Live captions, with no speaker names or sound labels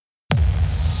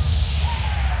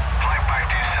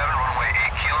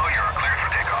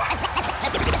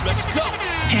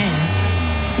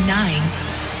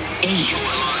8,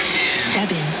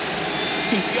 7,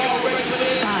 6, 5,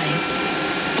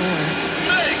 4,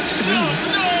 3,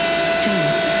 2,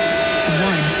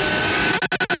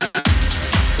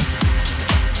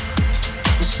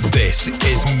 1. This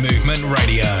is Movement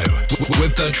Radio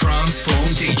with the Transform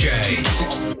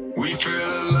DJs. We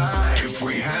feel alive,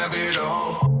 we have it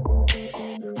all.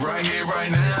 Right here,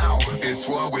 right now, it's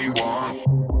what we want.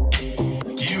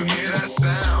 You hear that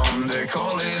sound, they're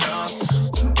calling us.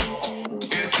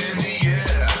 It's in the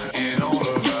air, in all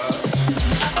of us.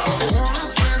 I wanna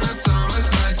spend the summer's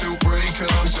nights till break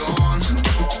of dawn.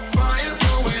 Fire's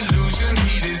no illusion,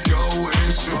 heat is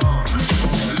going strong.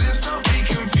 Let's not be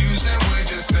confused and we're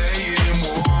just staying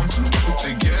warm.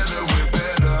 Together we're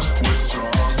better, we're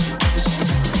strong.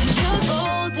 You're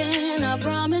golden, I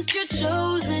promise you're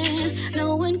chosen.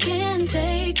 No one can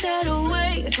take that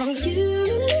away from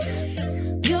you.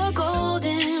 You're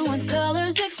golden with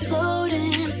colors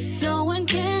exploding. No one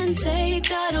can take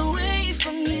that away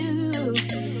from you.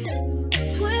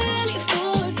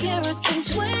 24 carats and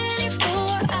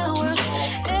 24 hours.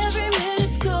 Every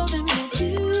minute's golden with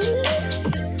you.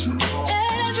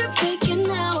 Every waking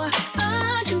hour,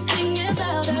 I can sing it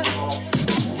louder.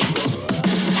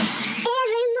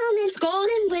 Every moment's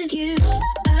golden with you.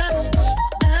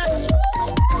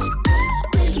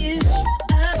 With you.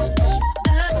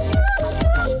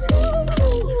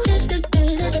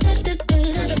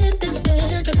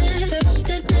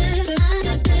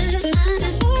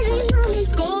 Every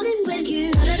moment's golden with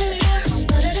you.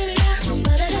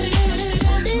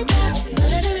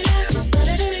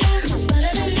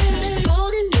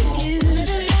 Golden with you.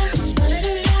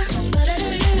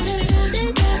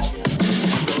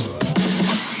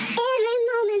 Every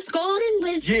moment's golden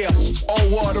with you. Yeah, oh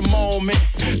what a moment.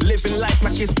 Living life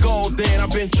like it's golden.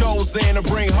 I've been chosen to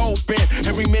bring hope in.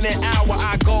 Every minute, hour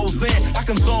I goes in. I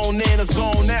can zone in or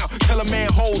zone out. Tell a man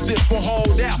hold this one,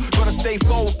 hold out. Gotta stay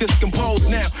focused, composed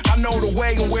now. I know the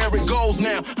way and where it goes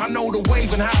now. I know the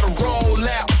wave and how to roll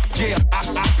out. Yeah,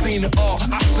 I seen it all.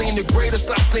 I seen the greatest,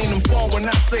 I seen them fall. When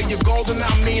I say you're golden,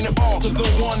 I mean it all. To the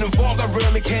one involved, I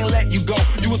really can't let you go.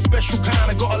 You a special kind,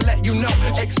 I gotta let you know.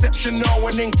 Exceptional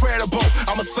and incredible.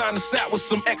 I'ma sign this out with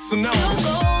some X and O's.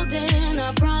 You're golden,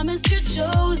 I promise you're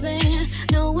chosen.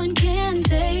 No one can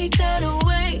take that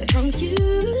away from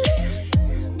you.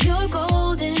 You're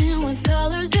golden with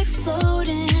colors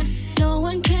exploding. No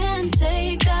one can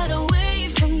take that away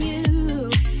from you.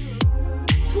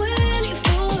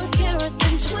 24 carats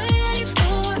and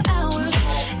 24 hours.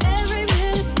 Every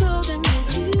minute's golden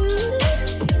with you.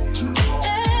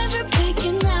 Every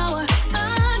waking hour,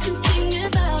 I can sing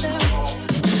it louder.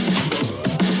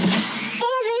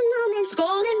 Every moment's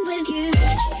golden with you.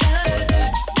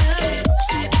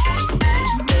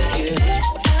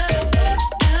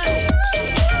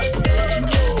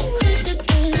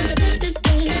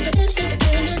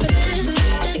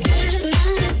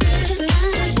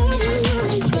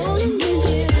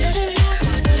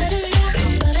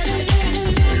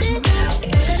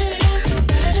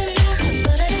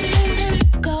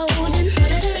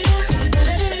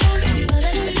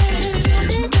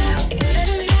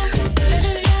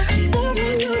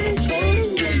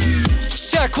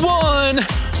 Check one.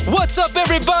 What's up,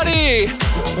 everybody?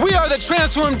 We are the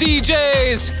Transform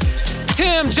DJs.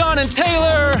 Tim, John, and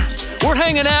Taylor. We're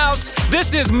hanging out.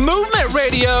 This is Movement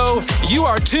Radio. You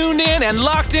are tuned in and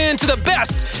locked in to the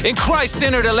best in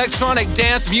Christ-centered electronic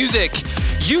dance music.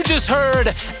 You just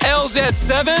heard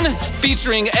LZ7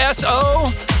 featuring SO,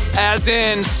 as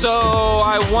in So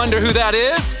I Wonder Who That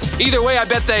Is. Either way, I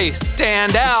bet they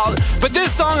stand out. But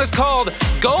this song is called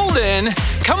Golden.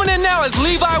 Coming in now is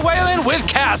Levi Whalen with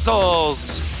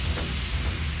Castles.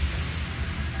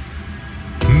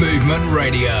 Movement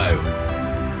Radio.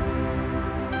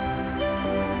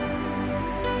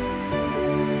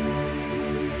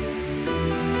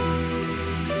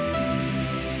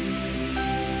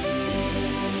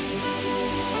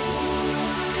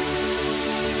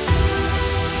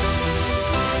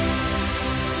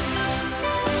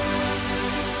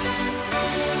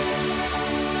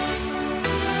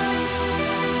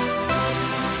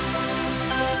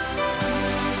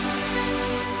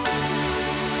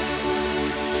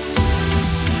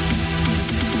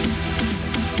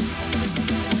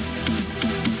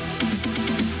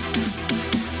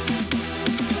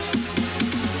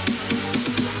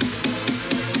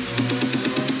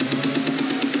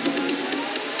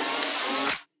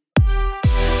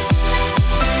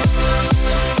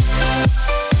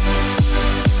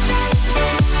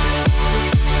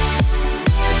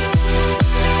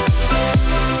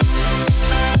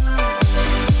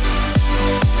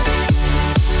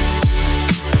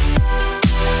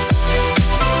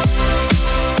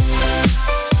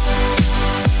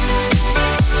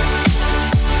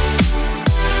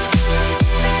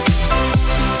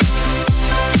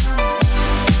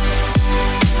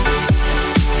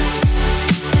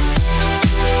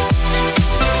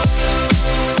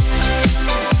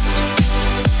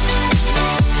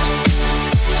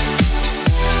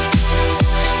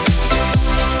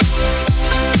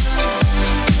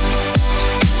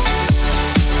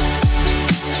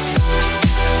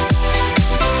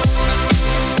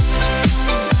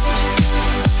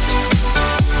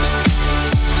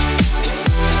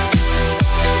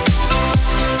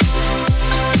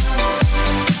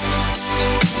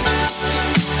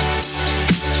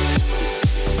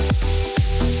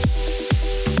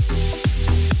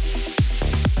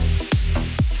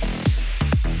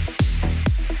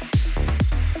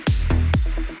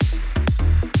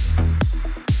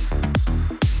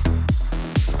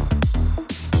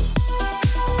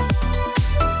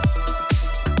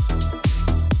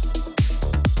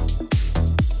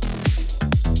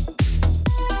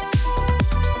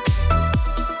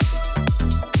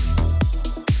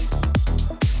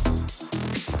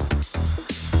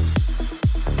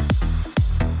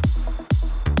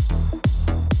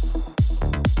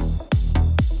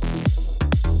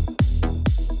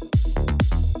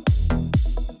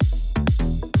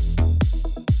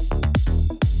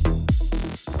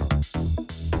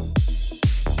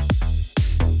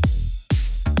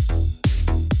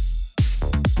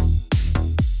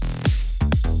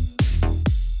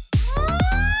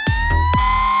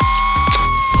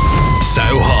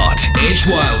 It's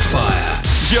Wildfire.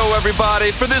 Yo,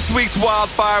 everybody, for this week's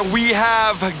Wildfire, we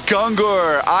have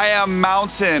Gungur, I Am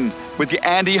Mountain, with the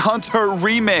Andy Hunter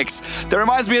remix. That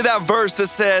reminds me of that verse that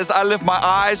says, I lift my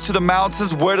eyes to the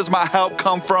mountains, where does my help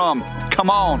come from? Come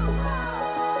on.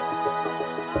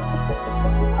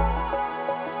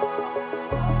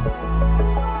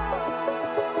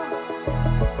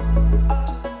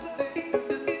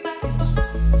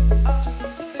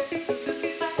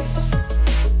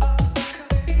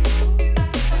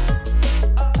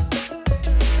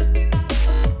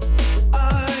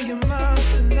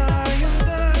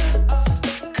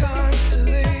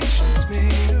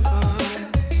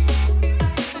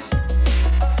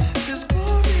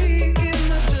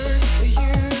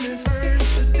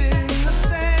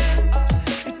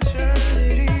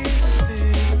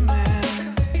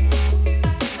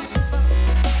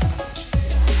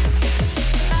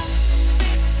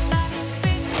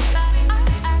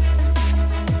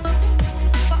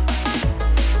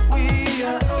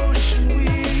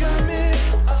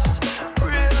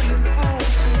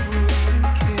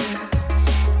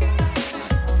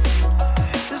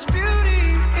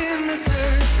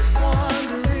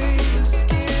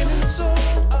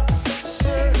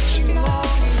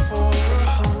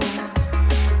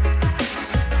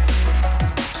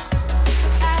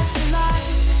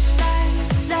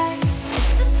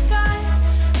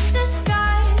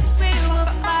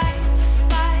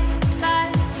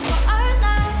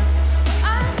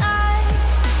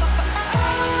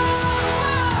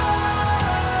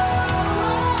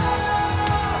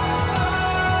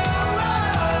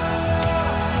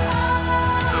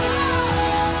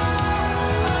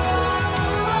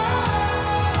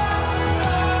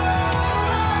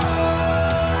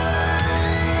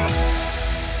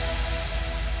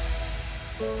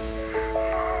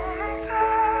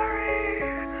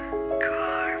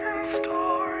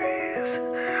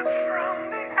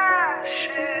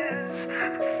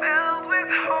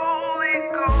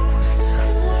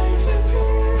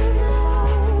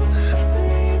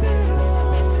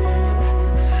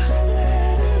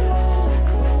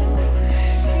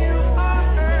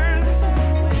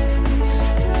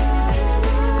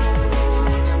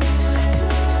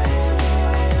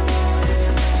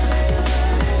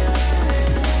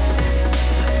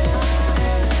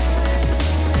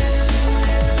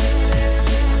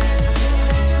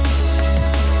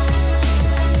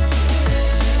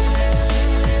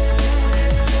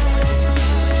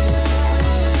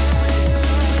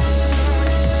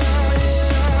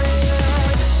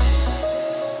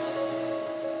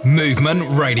 Movement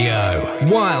Radio.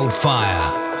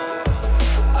 Wildfire.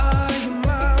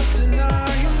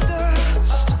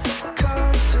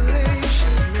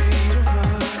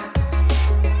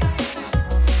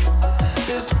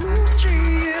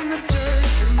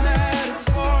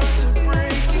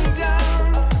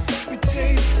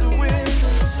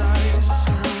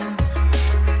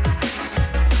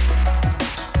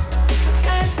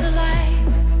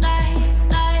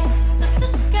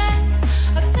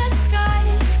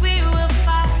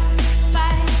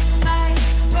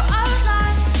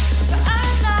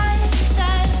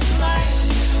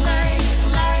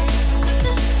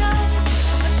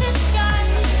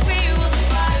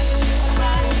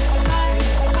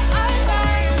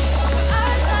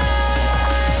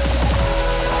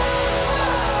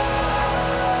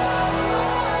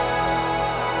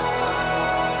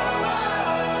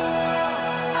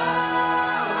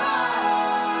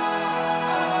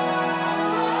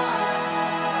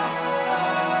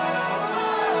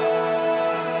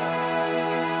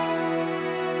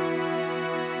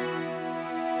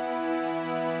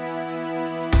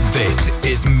 This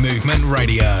is Movement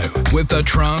Radio with the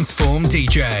Transform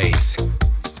DJs.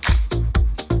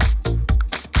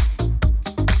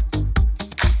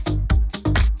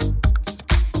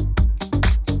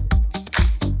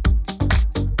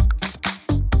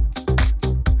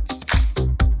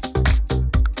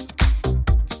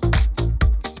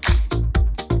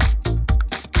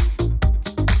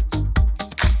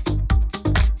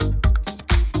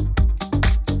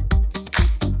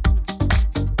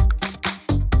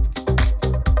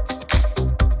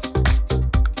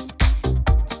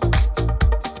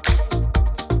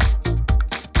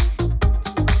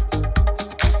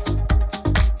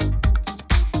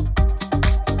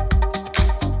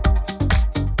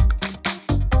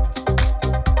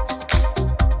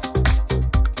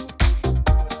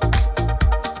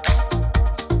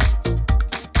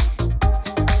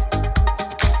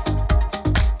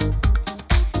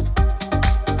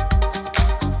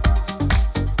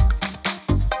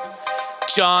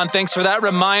 John, thanks for that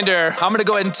reminder. I'm gonna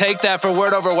go ahead and take that for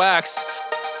Word Over Wax.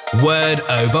 Word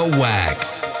Over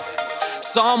Wax.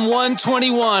 Psalm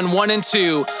 121, 1 and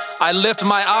 2. I lift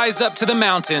my eyes up to the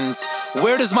mountains.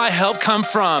 Where does my help come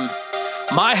from?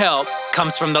 My help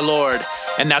comes from the Lord.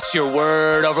 And that's your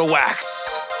word over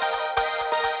wax.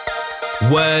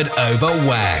 Word over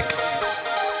wax.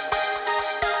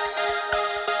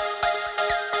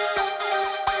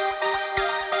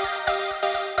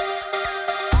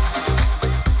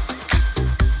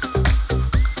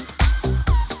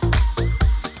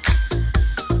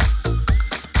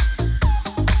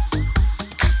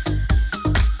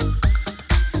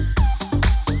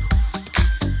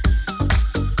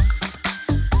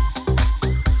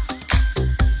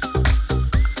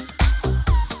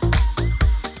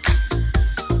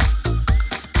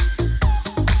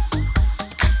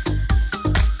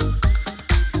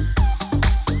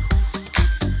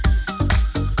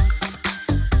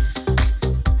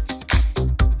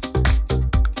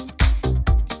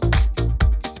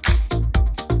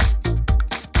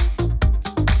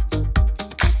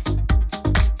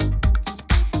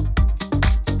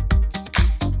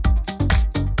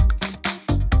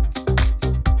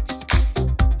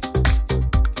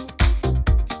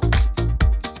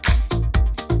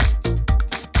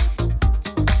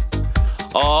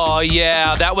 Oh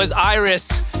yeah, that was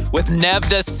Iris with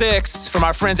Nevda 6 from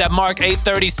our friends at Mark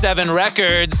 837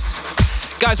 Records.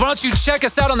 Guys, why don't you check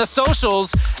us out on the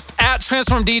socials at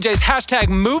Transform DJs, hashtag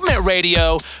Movement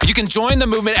Radio. You can join the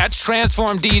movement at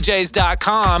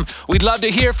transformdjs.com. We'd love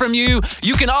to hear from you.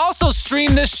 You can also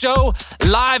stream this show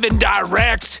live and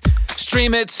direct.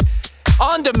 Stream it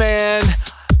on demand,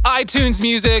 iTunes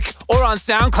Music, or on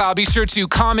SoundCloud. Be sure to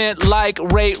comment, like,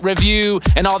 rate, review,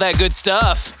 and all that good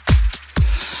stuff.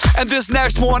 And this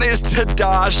next one is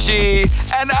Tadashi,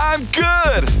 and I'm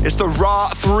good. It's the Raw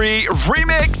 3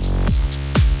 remix.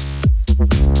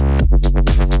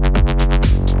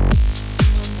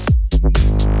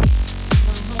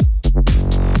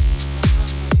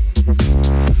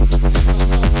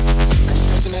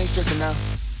 Ain't stressing now.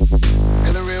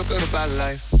 Feeling real good about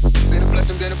life. Been a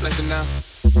blessing now.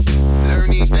 Learn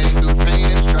these things through the pain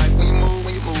and the strife. When you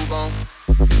move on.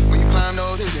 When you climb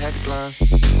those hills you had to climb.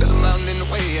 There's a mountain in the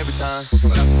way every time,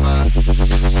 but I survive.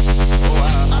 Oh,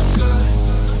 I'm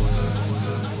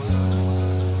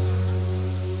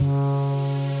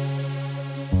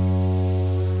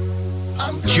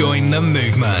good. Join the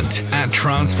movement at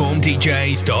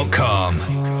transformdjs.com.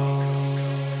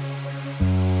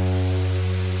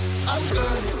 I'm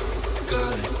good. I'm good.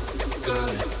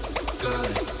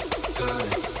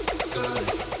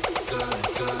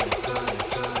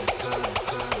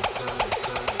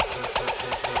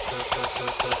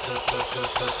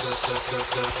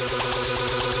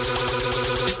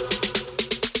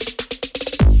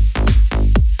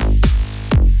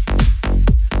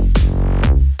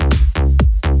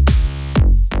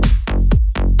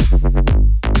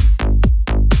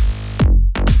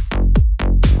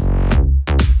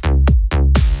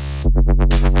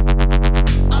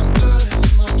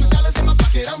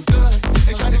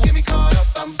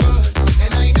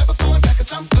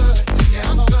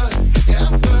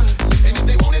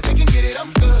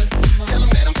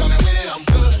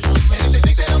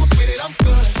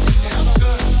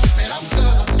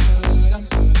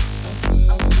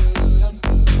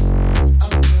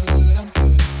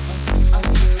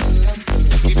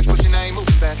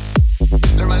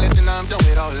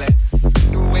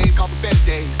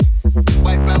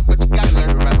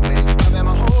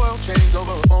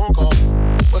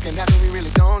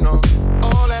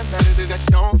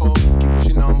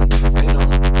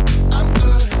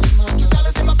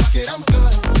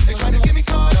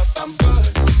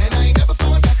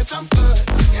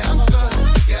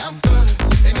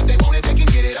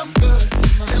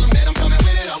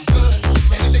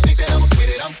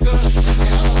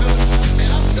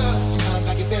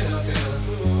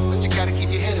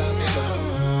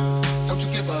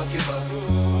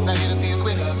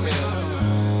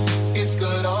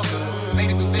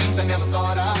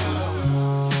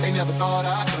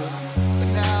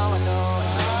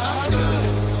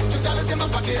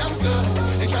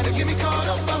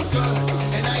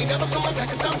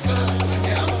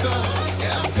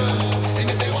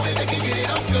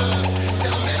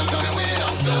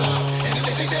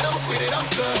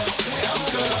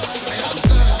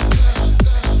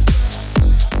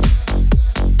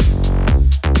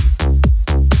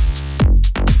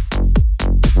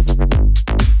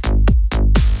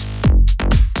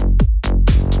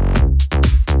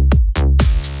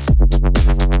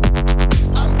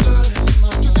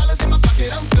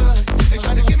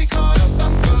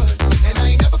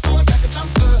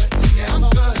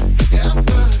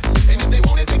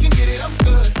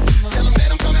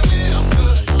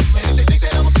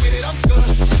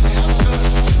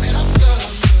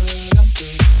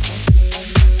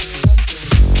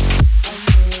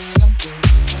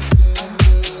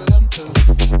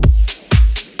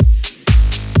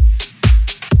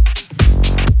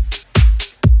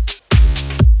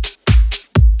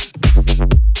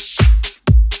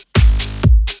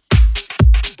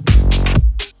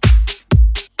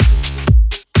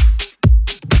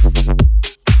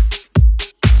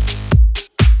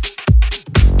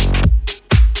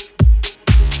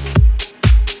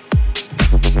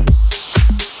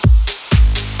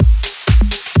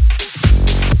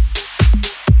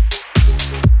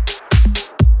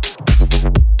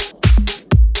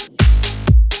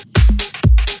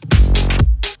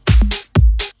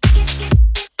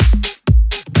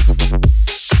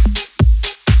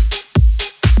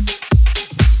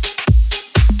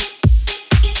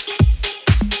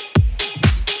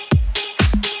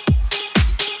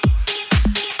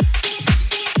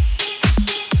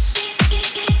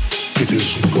 It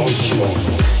is God's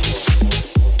law.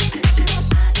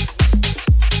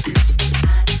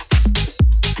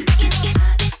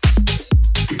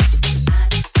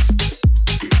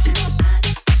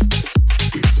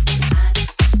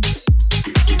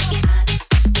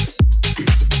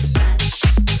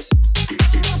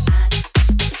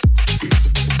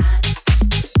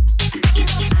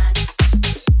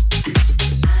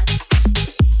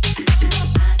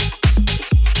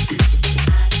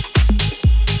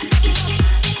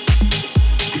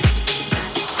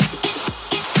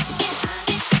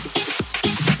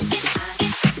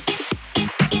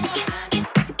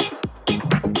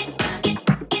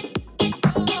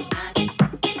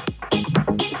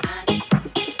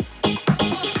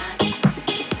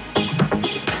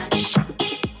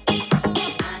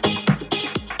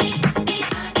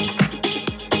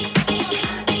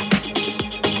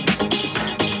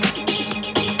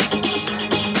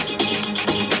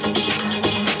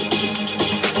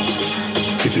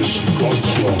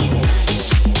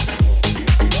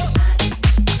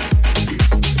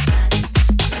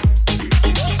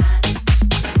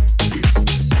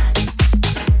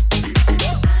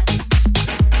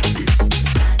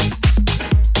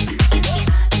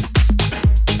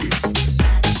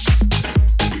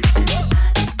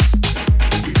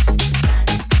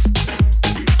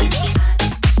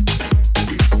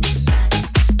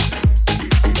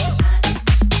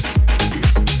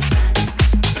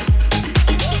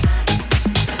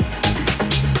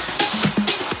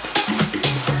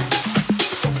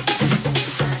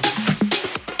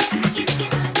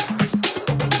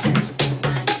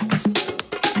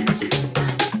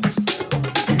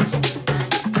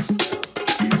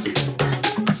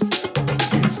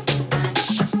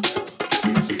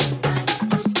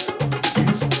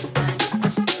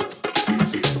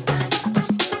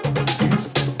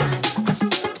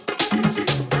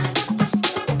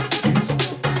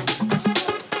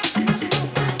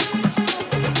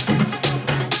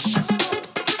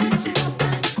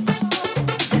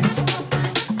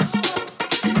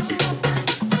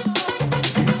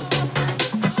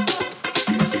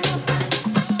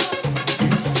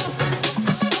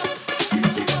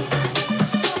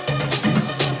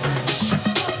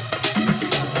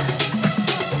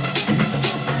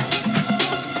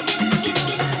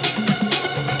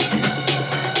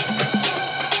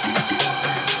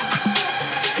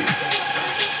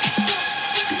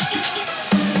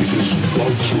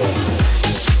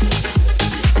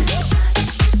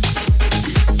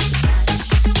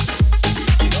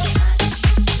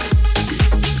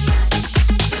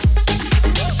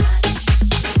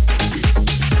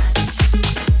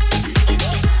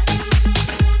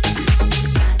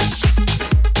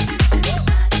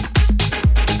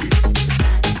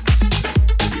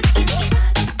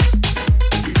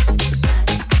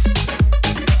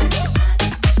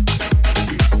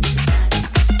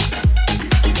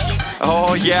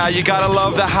 Yeah, you gotta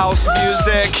love the house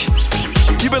music.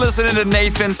 You've been listening to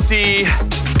Nathan C,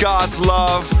 God's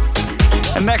Love.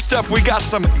 And next up, we got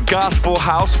some gospel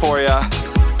house for ya.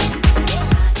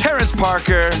 Terrence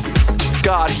Parker,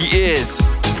 God, He Is.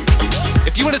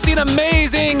 If you want to see an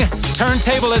amazing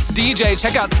turntablist DJ,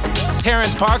 check out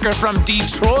Terrence Parker from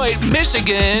Detroit,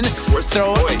 Michigan. Where's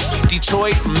Detroit?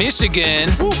 Detroit, Michigan.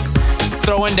 Woo.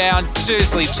 Throwing down.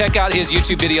 Seriously, check out his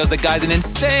YouTube videos. The guy's an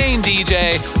insane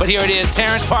DJ. But here it is,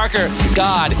 Terrence Parker,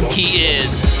 God, He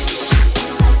Is.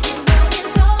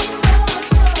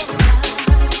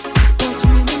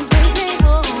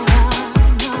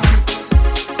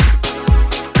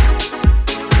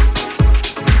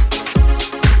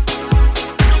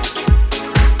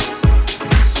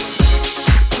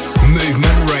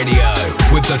 Movement Radio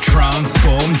with the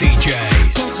Transform DJs.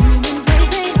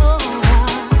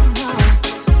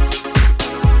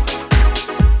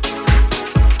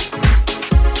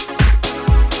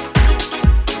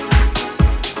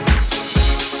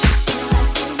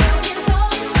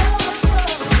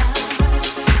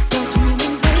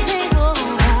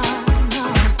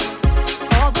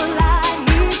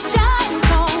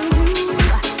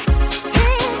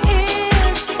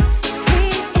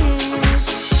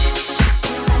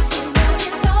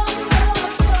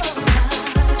 Now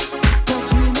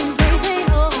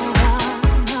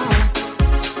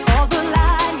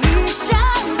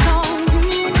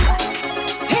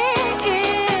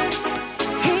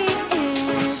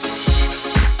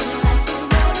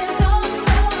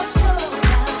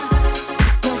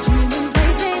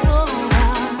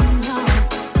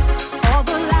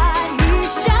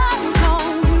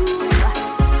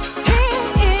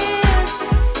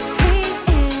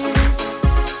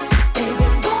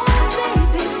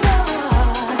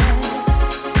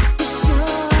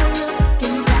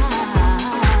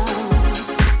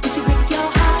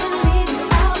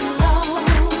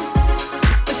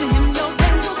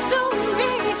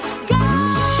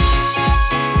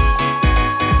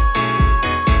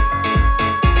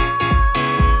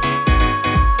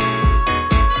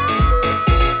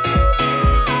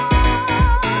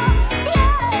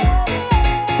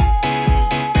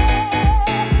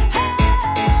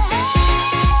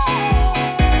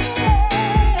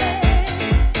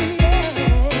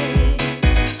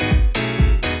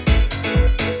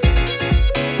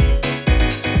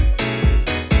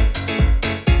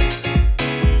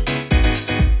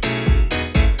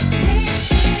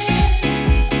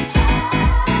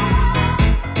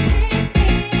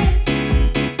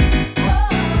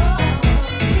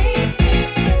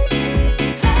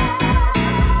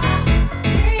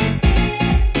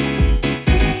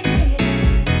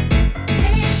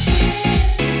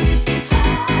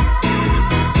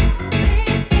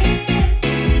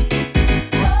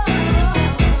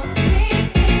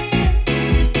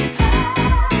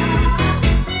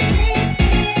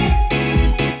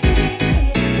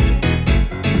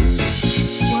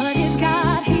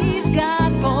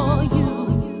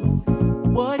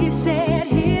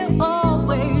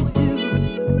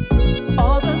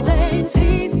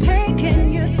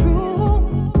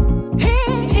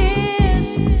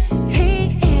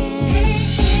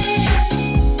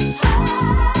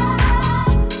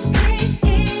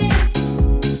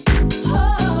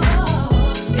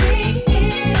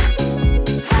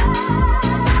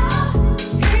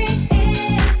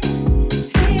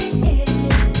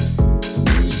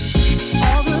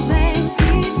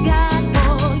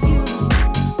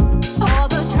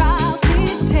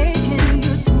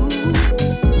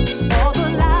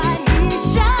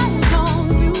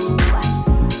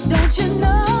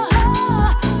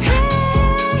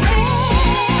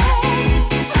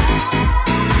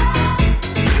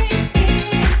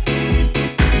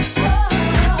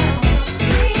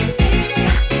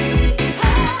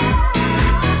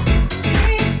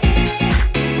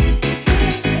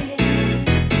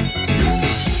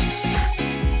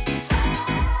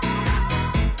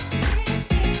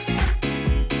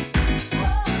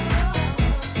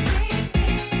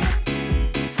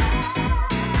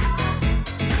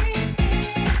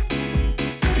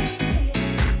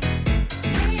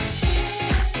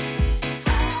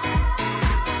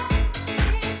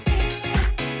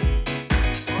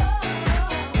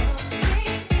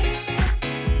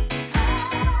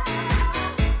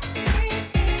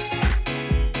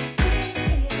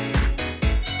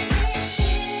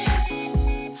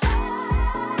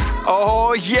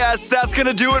Oh, yes, that's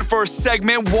gonna do it for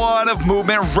segment 1 of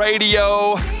Movement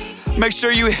Radio. Make sure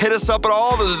you hit us up at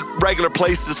all the regular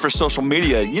places for social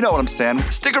media. You know what I'm saying.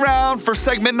 Stick around for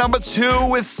segment number 2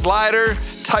 with Slider,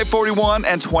 Type 41,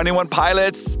 and 21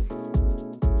 Pilots.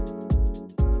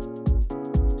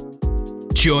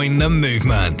 Join the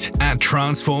movement at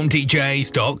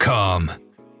transformdjs.com.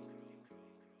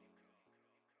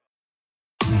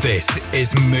 This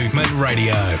is Movement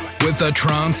Radio with the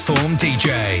Transform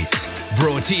DJs.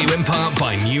 Brought to you in part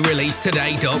by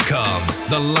NewReleaseToday.com,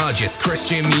 the largest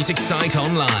Christian music site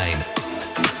online.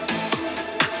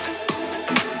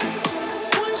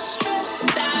 We're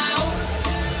stressed out.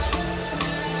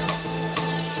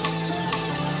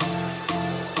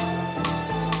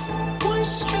 We're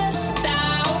stressed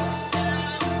out.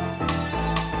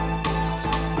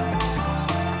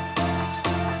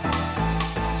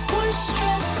 We're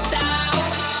stressed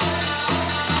out.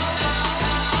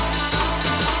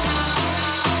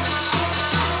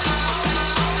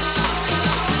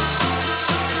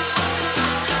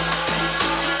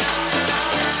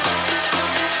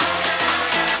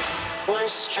 We're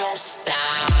stressed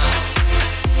out.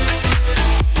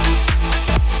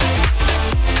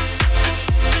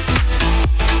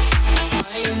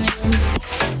 My name's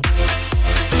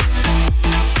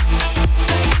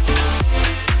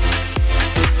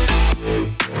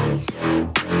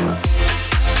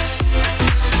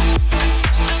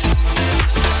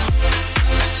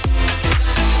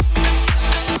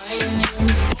my name's my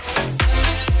name's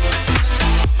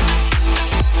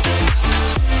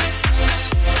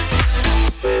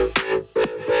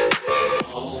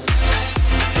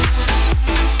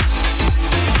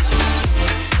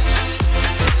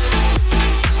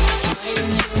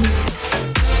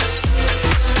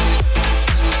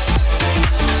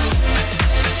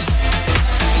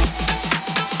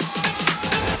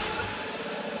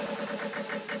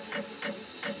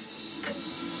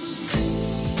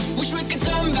Wish we could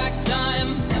turn back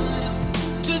time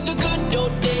to the good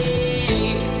old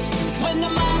days when the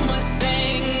mama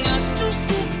sang us to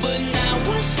sleep, but now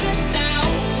we're stressed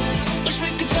out. Wish we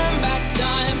could turn back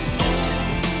time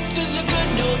to the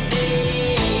good old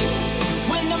days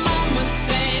when the mama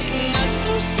sang us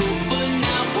to sleep, but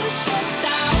now we're stressed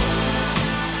out.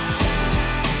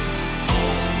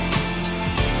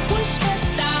 We're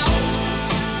stressed out.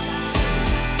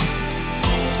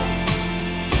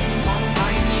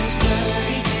 My name's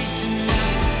Blurry Face and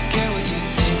I care what you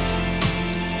think.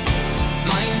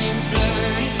 My name's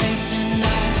Blurry Face and I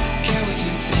care what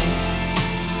you think.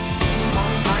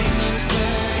 My name's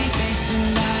Blurry Face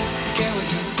and I care what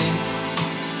you think.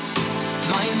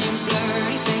 My name's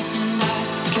Blurry Face and I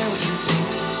care what you think.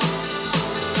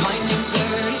 My name's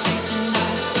Blurry Face and I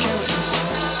care what you think.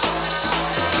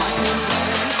 My name's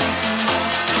Blurry Face and I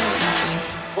care what you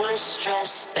think. We're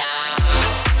stressed out.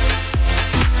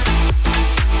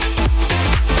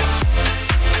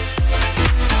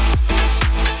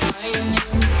 My name's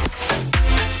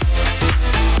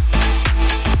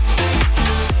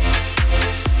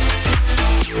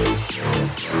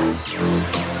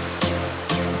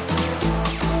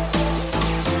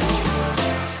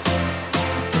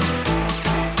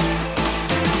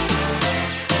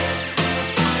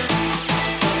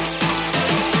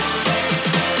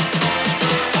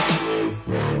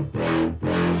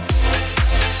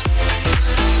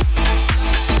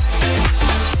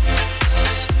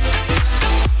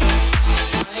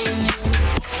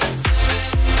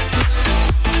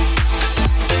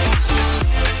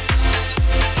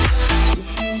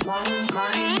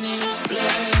My name's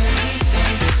Blurry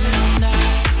Face and I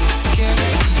care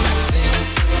what you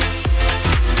think.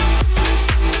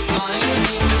 My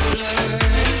name's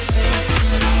Blurry Face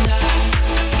and I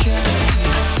care what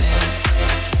you think.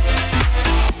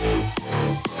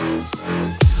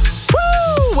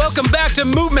 Woo! Welcome back to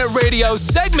Movement Radio,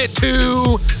 segment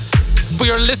 2, for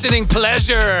your listening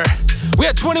pleasure. We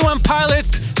had 21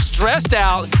 Pilots, Stressed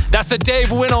Out. That's the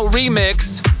Dave Winnel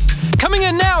remix. Coming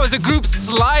in now is a group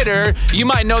Slider. You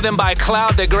might know them by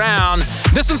Cloud to Ground.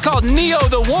 This one's called Neo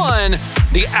the One,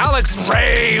 the Alex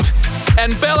Rave,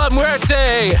 and Bella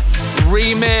Muerte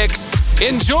remix.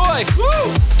 Enjoy!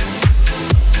 Woo!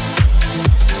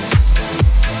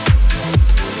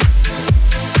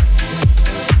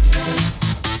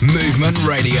 Movement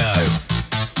Radio.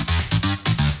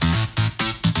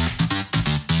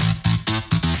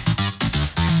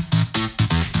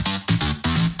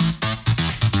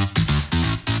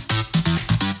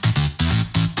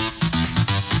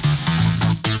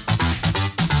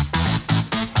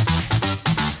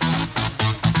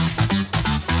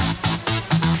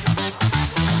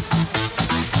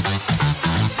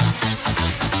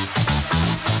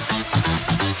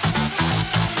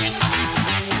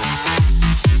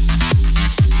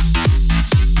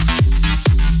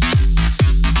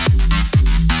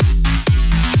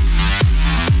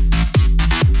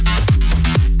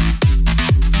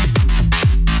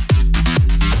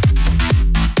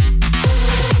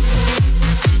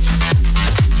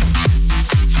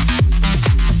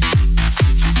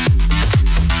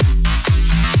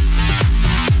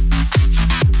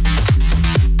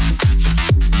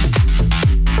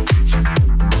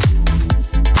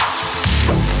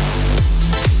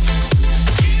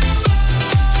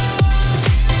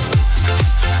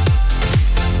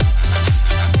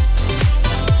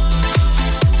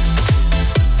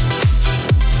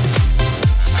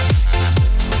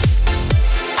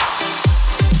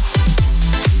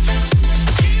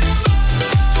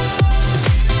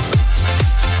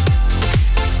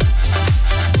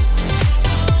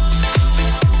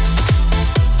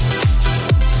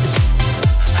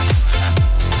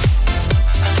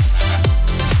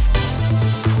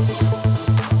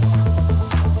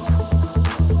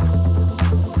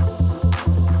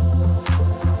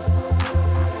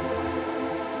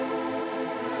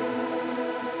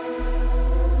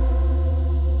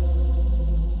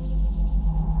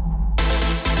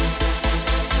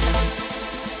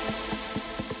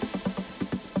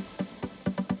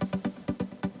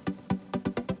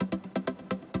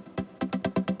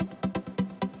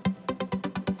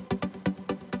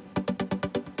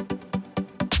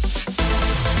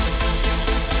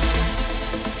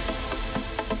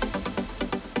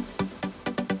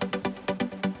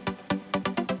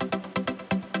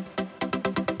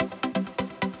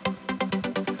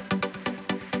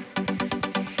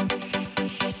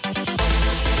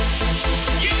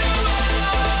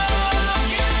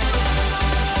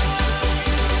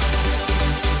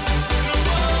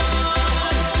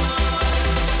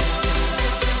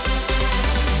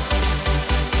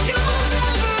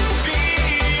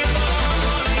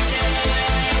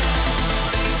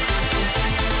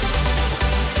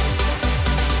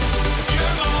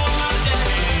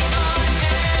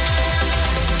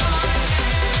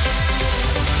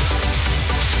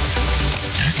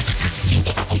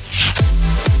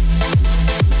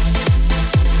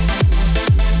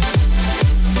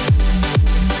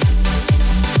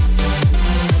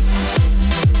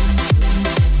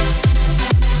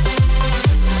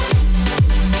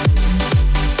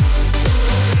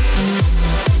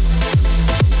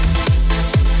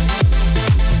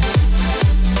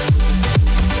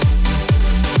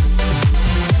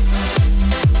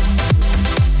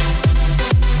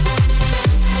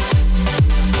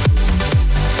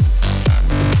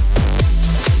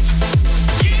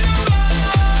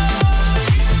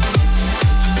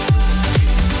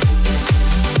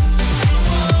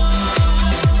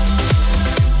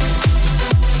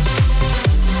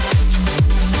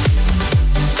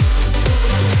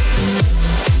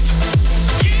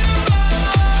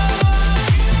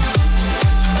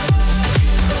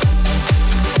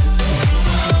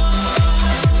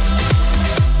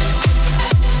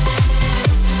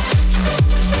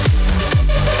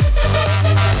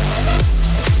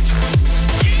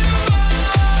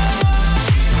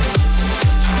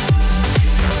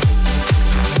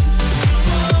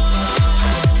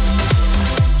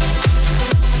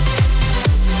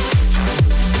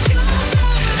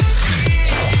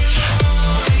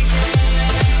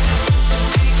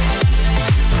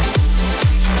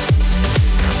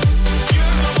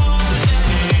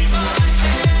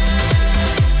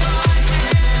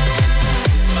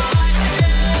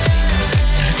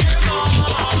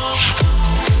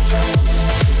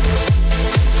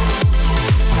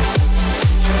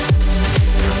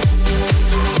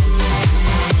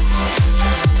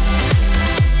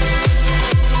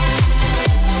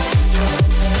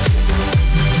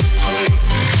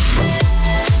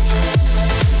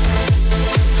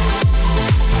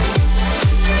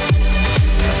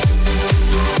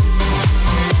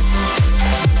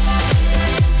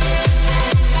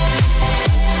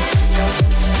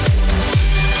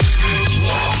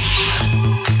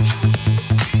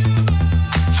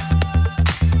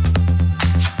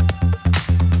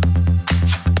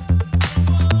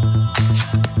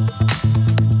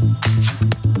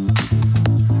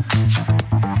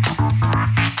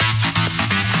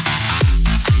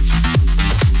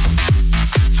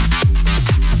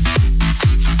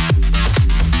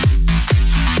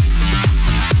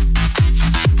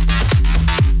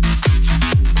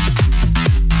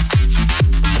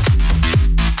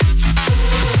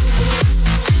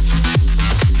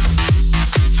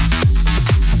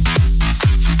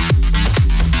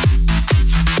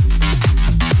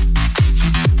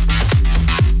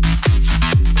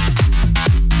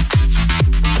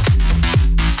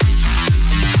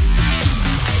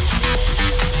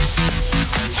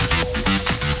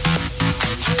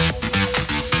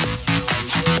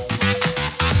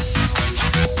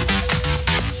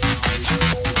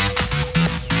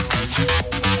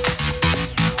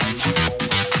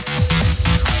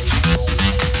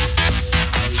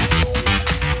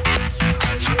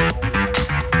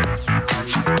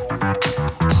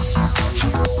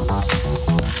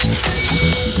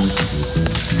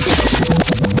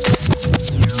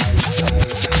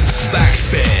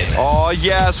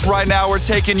 yes, right now we're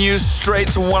taking you straight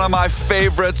to one of my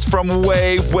favorites from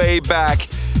way, way back.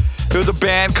 It was a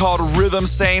band called Rhythm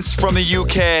Saints from the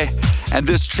UK, and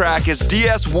this track is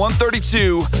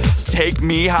DS-132, Take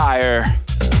Me Higher.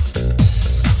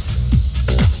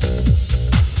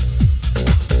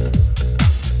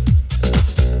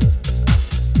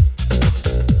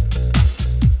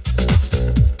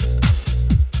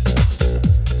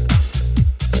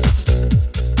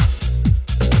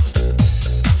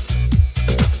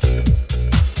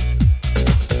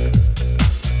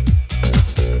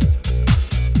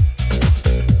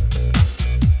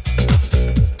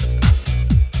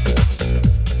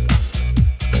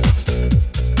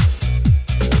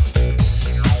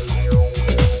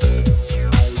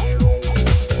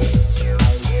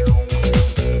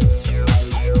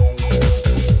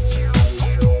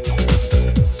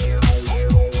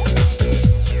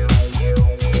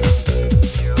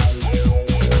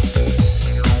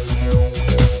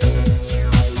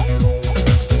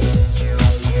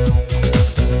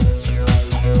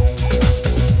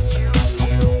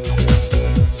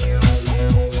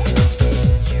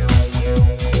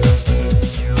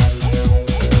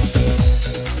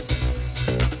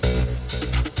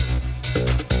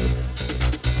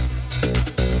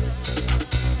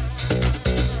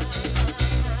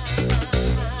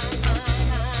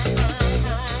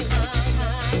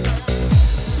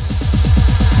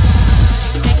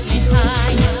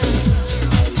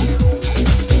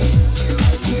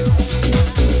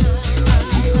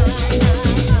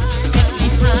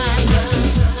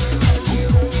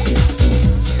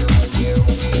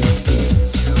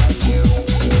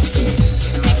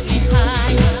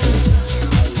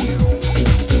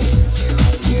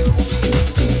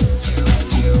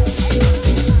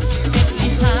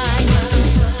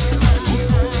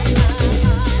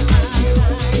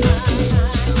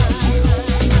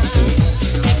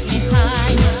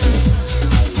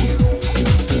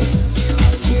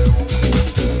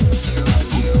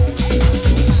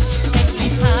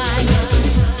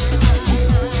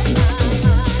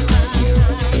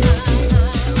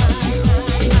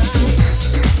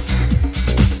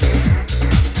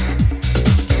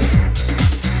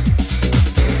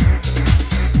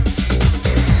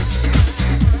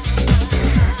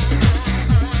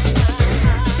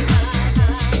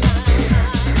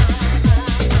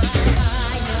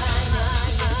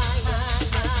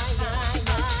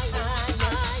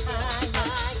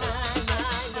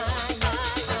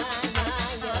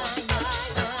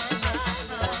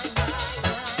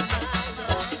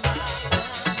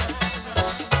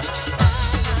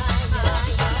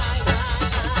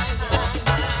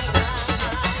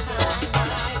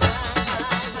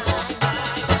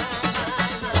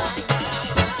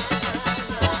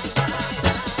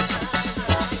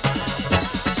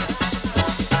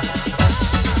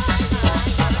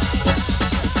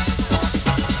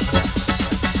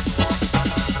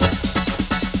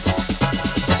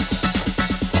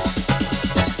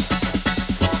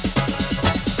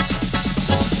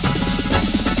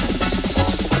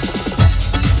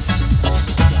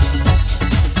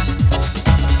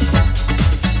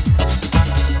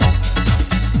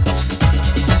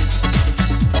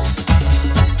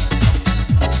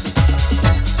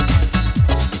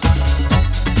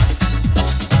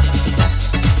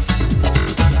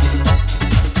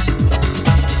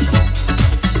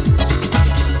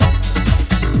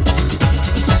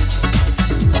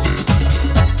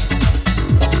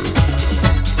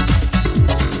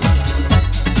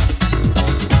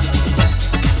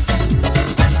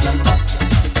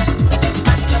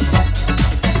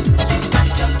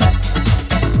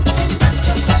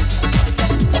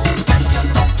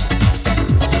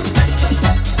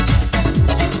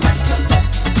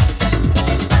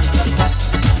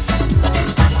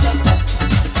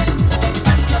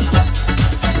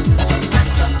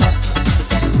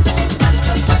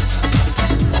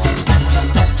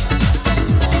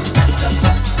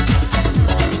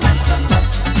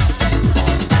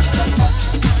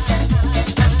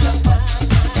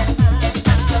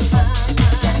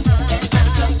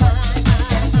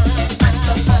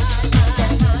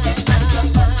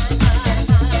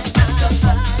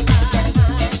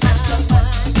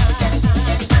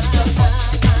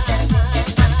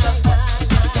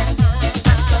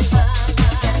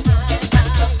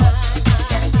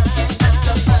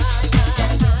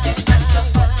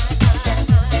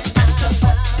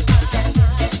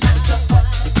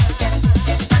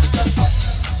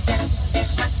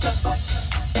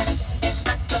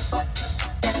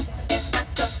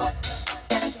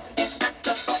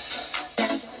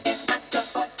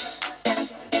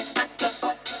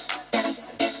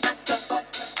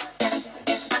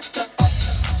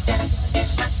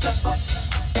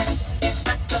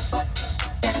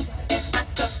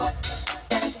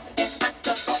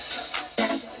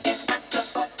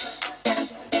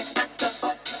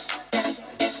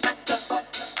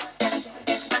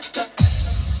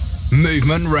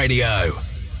 Movement Radio.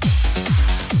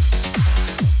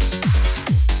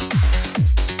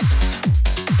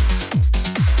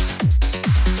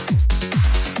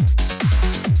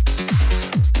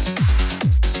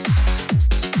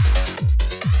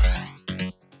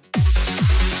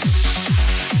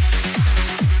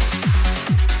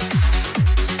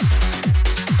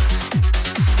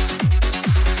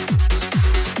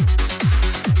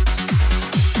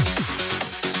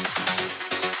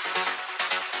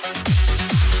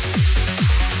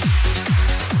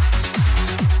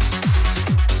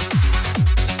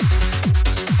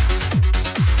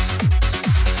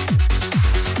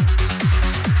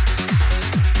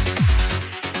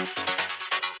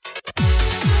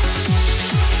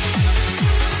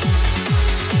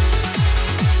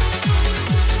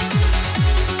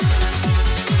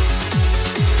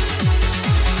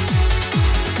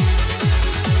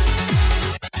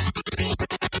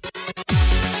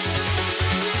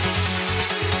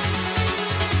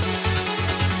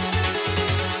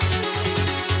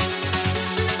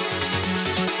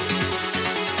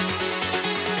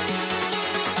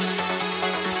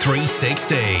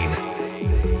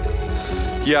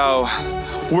 Yo,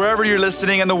 wherever you're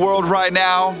listening in the world right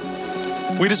now,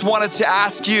 we just wanted to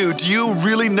ask you, do you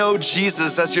really know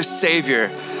Jesus as your Savior?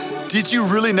 Did you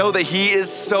really know that He is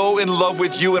so in love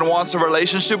with you and wants a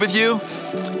relationship with you?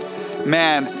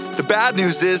 Man, the bad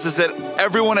news is that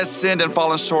everyone has sinned and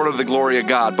fallen short of the glory of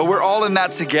God, but we're all in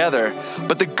that together.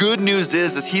 But the good news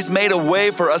is He's made a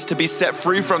way for us to be set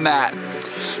free from that.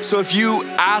 So if you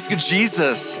ask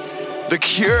Jesus, the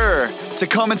cure to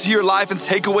come into your life and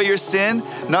take away your sin,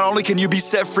 not only can you be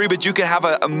set free, but you can have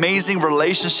an amazing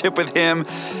relationship with Him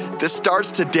that starts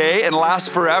today and lasts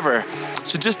forever.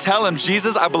 So just tell Him,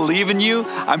 Jesus, I believe in you,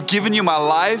 I'm giving you my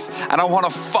life, and I want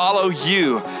to follow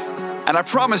you. And I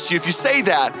promise you, if you say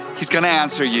that, He's going to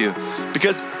answer you.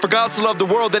 Because for God so loved the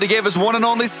world that He gave His one and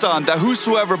only Son, that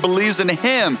whosoever believes in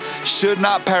Him should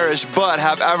not perish, but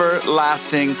have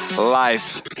everlasting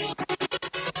life.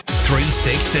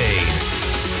 316.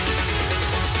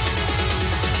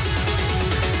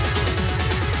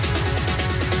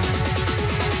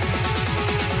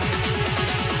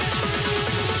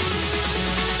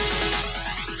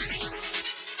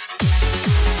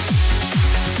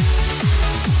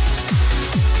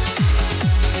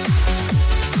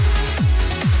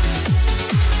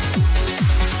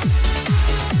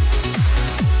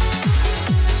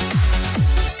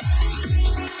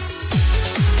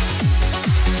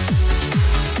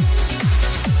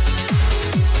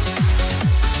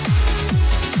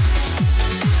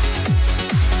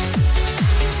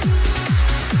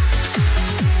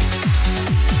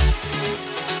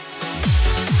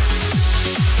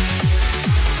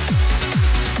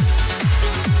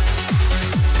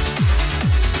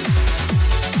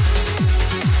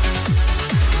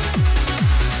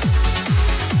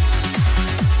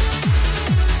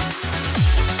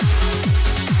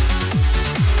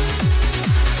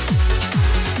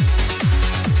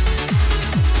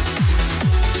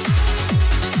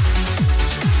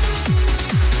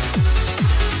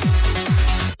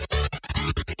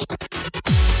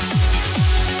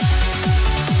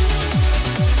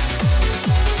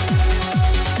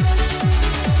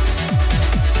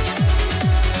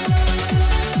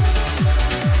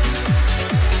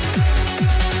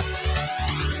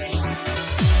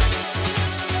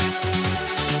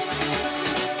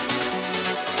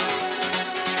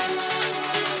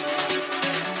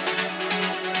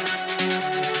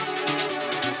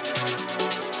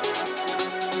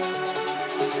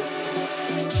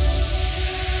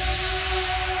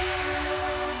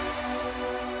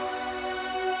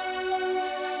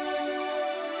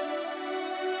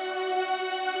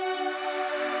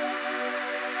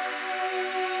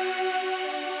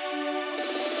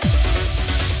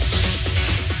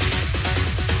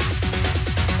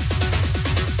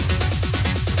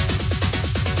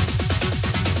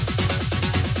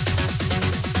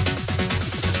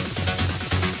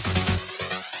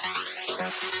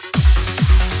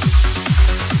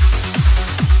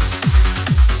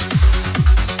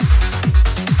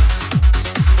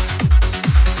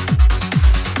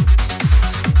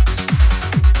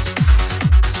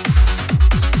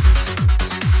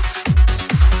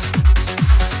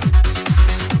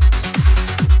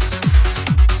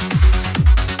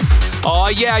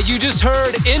 Yeah, you just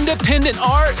heard Independent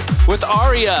Art with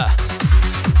Aria.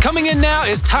 Coming in now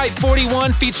is Type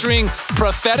 41 featuring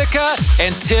Prophetica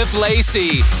and Tiff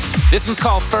Lacey. This one's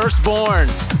called Firstborn.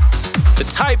 The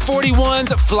Type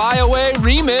 41's Fly Away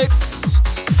remix.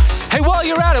 Hey, while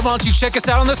you're at it, why don't you check us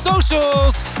out on the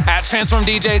socials at Transform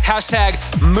DJs, hashtag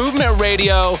Movement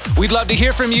Radio. We'd love to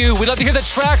hear from you. We'd love to hear the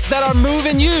tracks that are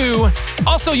moving you.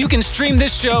 Also, you can stream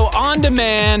this show on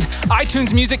demand,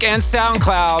 iTunes Music and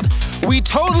SoundCloud. We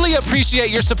totally appreciate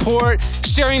your support,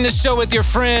 sharing this show with your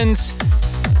friends.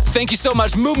 Thank you so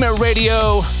much, Movement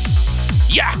Radio.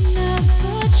 Yeah!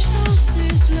 Never chose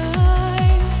this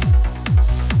life.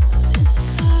 This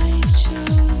life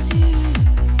chose you.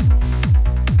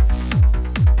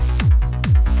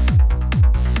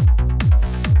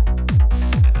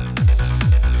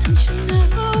 And you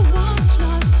never once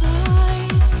lost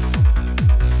sight.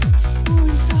 For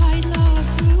inside love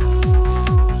grew.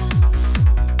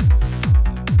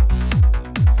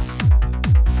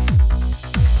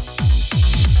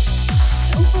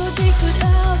 Nobody could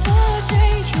ever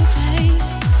take your place.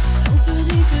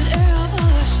 Nobody could ever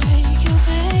shake your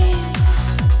faith.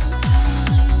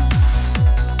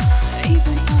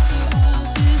 Even after all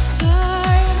this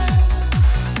time,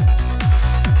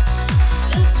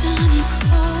 destiny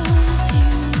calls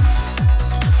you,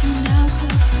 as you now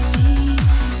call for me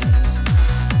too.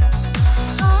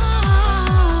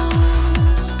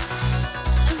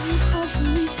 As you call for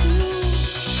me too.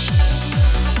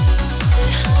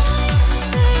 Behind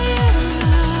their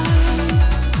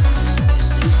eyes is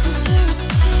no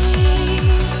sincerity,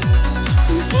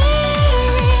 and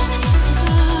therein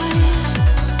lies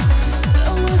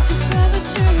a worst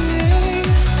depravity.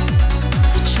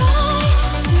 They try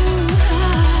to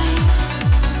hide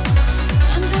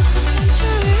and as for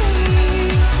century,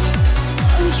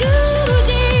 oh, you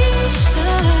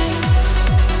decide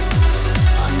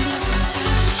on their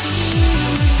brutality.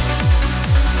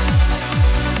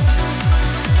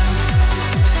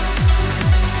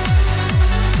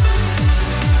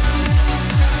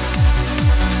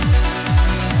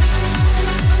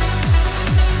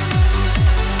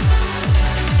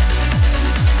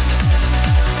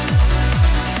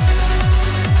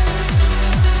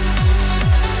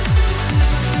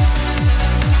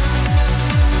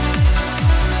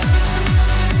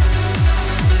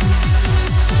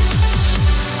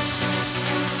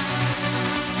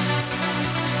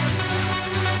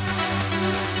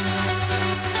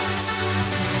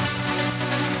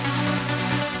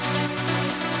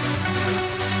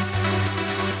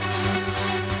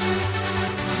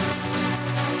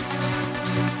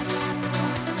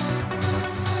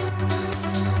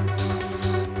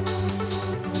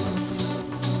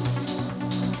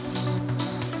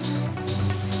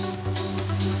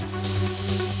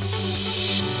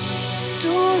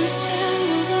 Stories tell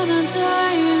of an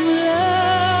undying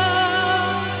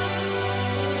love.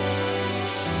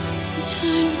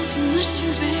 Sometimes too much to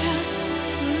bear,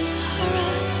 full of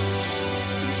horror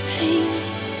and pain.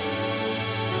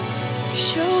 You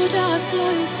showed us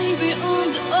loyalty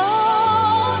beyond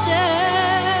all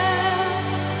dare,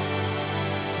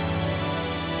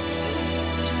 so you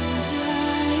wouldn't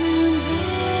die in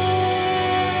vain.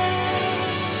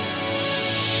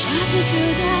 Nobody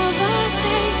could ever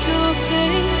take your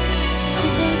place.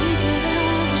 Nobody could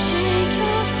ever shake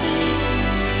your face.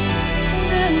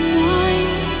 That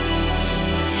mine,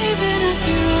 even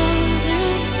after all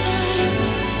this time,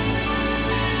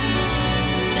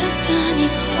 destiny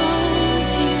calls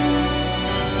you,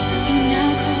 as you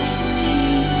now call for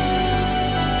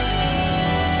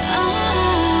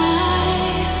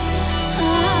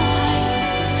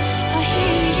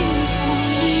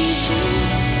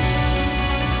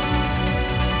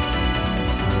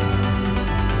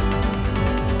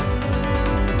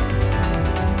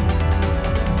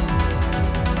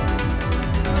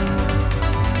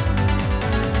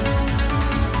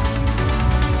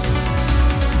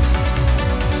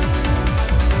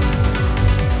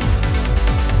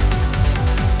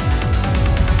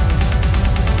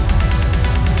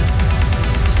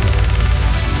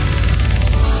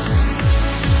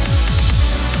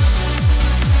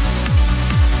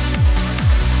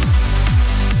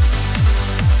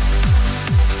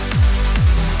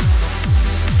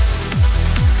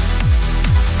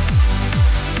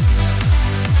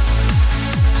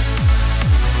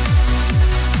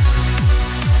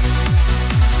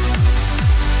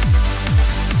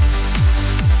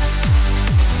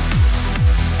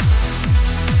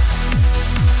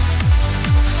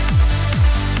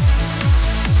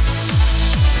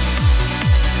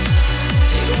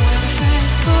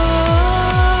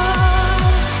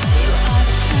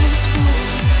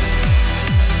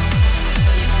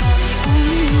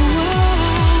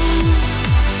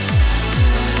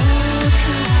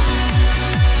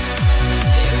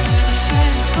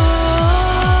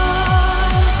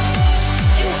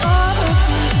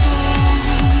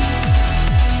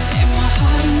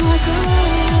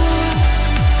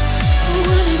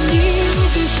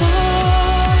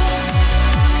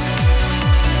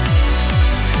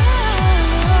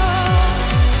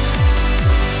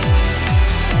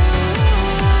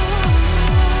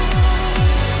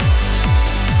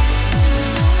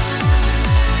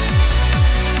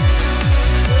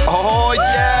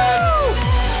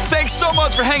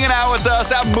much for hanging out with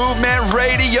us at Movement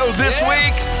Radio this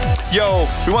week. Yo,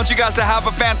 we want you guys to have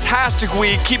a fantastic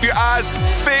week. Keep your eyes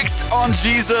fixed on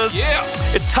Jesus. Yeah.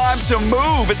 It's time to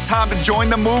move. It's time to join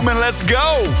the movement. Let's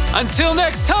go. Until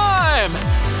next time.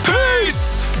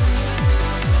 Peace.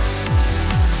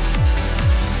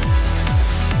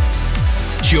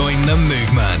 Join the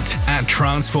movement at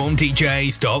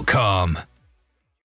transformdjs.com.